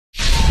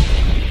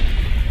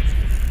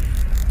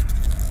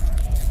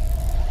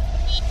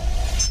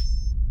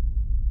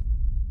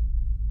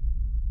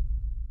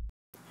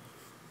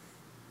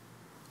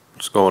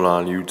going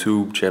on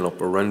YouTube? Channel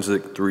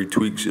Forensic. 3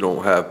 tweaks you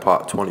don't have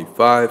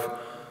Pt.25.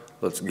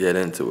 Let's get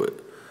into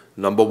it.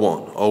 Number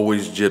 1,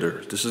 always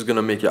jitter. This is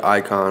gonna make your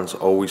icons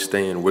always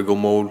stay in wiggle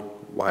mode.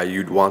 Why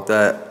you'd want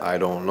that, I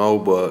don't know,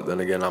 but then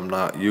again, I'm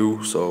not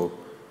you, so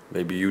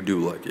maybe you do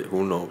like it,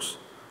 who knows.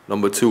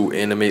 Number 2,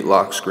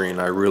 AnimateLockscreen.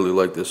 I really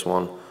like this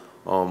one.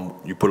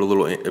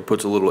 It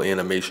puts a little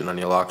animation on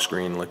your lock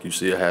screen, like you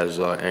see it has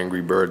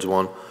Angry Birds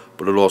one,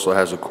 but it also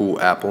has a cool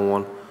apple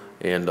one,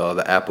 and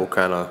the apple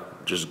kind of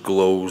just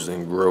glows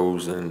and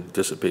grows and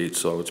dissipates,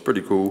 so it's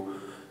pretty cool.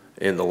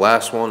 And the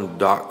last one,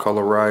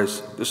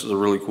 DockColorize. This is a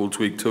really cool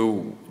tweak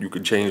too. You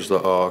can change the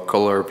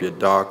color of your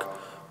dock,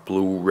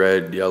 blue,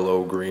 red,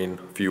 yellow, green,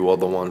 a few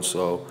other ones,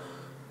 so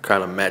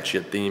kind of match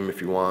your theme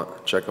if you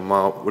want. Check them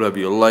out, whatever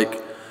you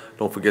like.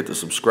 Don't forget to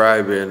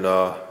subscribe and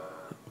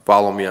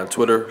follow me on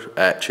Twitter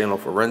 @Channel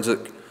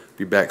Forensic.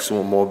 Be back soon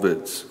with more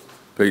vids.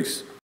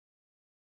 Peace.